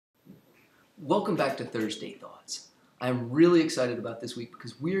Welcome back to Thursday Thoughts. I'm really excited about this week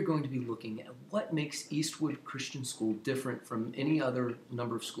because we are going to be looking at what makes Eastwood Christian School different from any other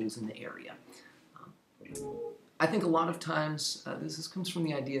number of schools in the area. I think a lot of times this comes from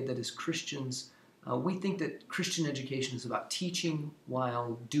the idea that as Christians, we think that Christian education is about teaching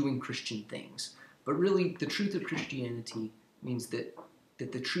while doing Christian things. But really, the truth of Christianity means that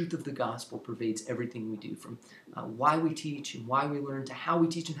the truth of the gospel pervades everything we do, from why we teach and why we learn to how we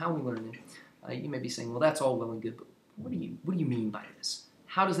teach and how we learn it. You may be saying, well, that's all well and good, but what do you mean by this?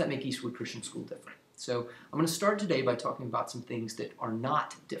 How does that make Eastwood Christian School different? So I'm going to start today by talking about some things that are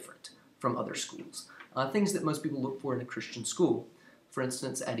not different from other schools, things that most people look for in a Christian school. For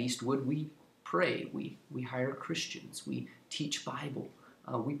instance, at Eastwood, we pray, we hire Christians, we teach Bible,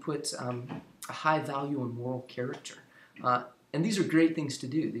 we put a high value on moral character. And these are great things to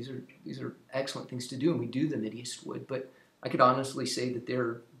do. These are excellent things to do, and we do them at Eastwood. But I could honestly say that there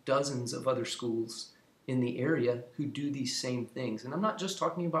are dozens of other schools in the area who do these same things. And I'm not just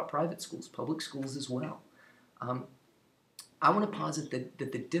talking about private schools, public schools as well. I want to posit that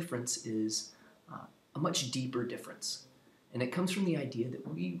the difference is a much deeper difference. And it comes from the idea that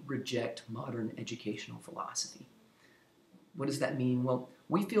we reject modern educational philosophy. What does that mean? Well,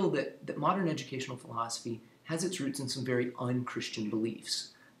 we feel that modern educational philosophy has its roots in some very un-Christian beliefs.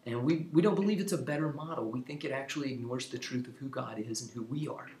 And we don't believe it's a better model. We think it actually ignores the truth of who God is and who we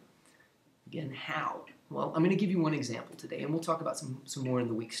are. Again, how? Well, I'm going to give you one example today, and we'll talk about some more in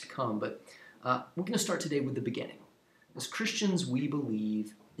the weeks to come, but we're going to start today with the beginning. As Christians, we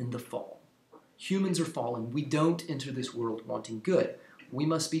believe in the fall. Humans are fallen. We don't enter this world wanting good. We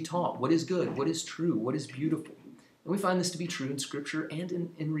must be taught what is good, what is true, what is beautiful. And we find this to be true in Scripture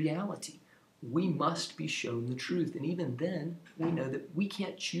and in reality. We must be shown the truth. And even then, we know that we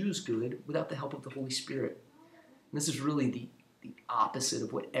can't choose good without the help of the Holy Spirit. And this is really the opposite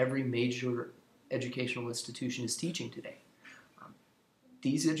of what every major educational institution is teaching today.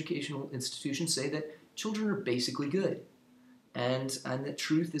 These educational institutions say that children are basically good, and that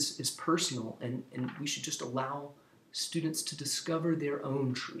truth is personal, and we should just allow students to discover their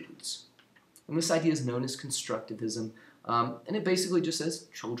own truths. And this idea is known as constructivism. And it basically just says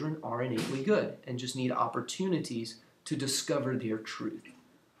children are innately good and just need opportunities to discover their truth.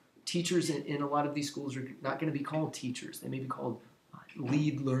 Teachers in a lot of these schools are not going to be called teachers. They may be called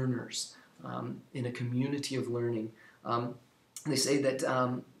lead learners in a community of learning. They say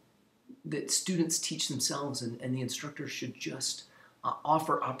that students teach themselves, and the instructor should just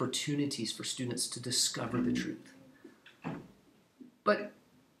offer opportunities for students to discover the truth. But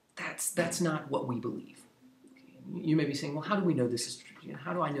that's not what we believe. You may be saying, well, how do we know this is true?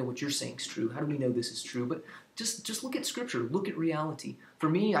 How do I know what you're saying is true? How do we know this is true? But just look at Scripture. Look at reality. For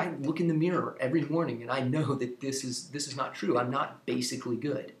me, I look in the mirror every morning, and I know that this is not true. I'm not basically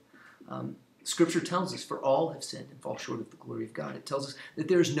good. Scripture tells us, for all have sinned and fall short of the glory of God. It tells us that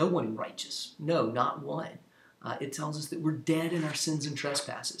there is no one righteous. No, not one. It tells us that we're dead in our sins and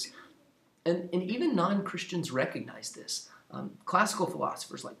trespasses. And even non-Christians recognize this. Classical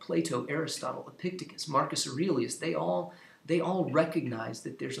philosophers like Plato, Aristotle, Epictetus, Marcus Aurelius, they all recognize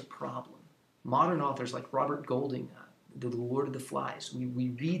that there's a problem. Modern authors like Robert Golding, The Lord of the Flies, we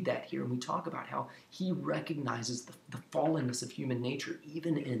read that here, and we talk about how he recognizes the fallenness of human nature,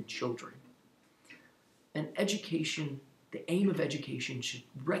 even in children. And education, the aim of education should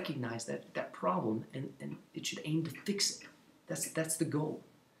recognize that problem, and it should aim to fix it. That's the goal.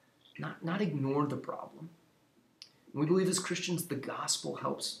 Not ignore the problem. We believe as Christians the gospel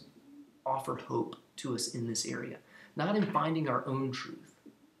helps offer hope to us in this area, not in finding our own truth,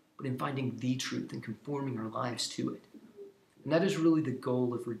 but in finding the truth and conforming our lives to it. And that is really the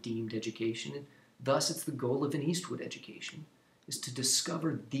goal of redeemed education, and thus it's the goal of an Eastwood education, is to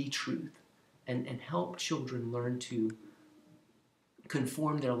discover the truth and help children learn to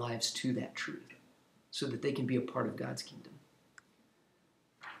conform their lives to that truth so that they can be a part of God's kingdom.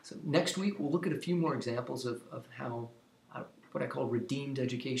 So next week, we'll look at a few more examples of how what I call redeemed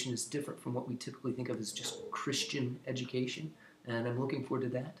education is different from what we typically think of as just Christian education. And I'm looking forward to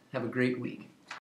that. Have a great week.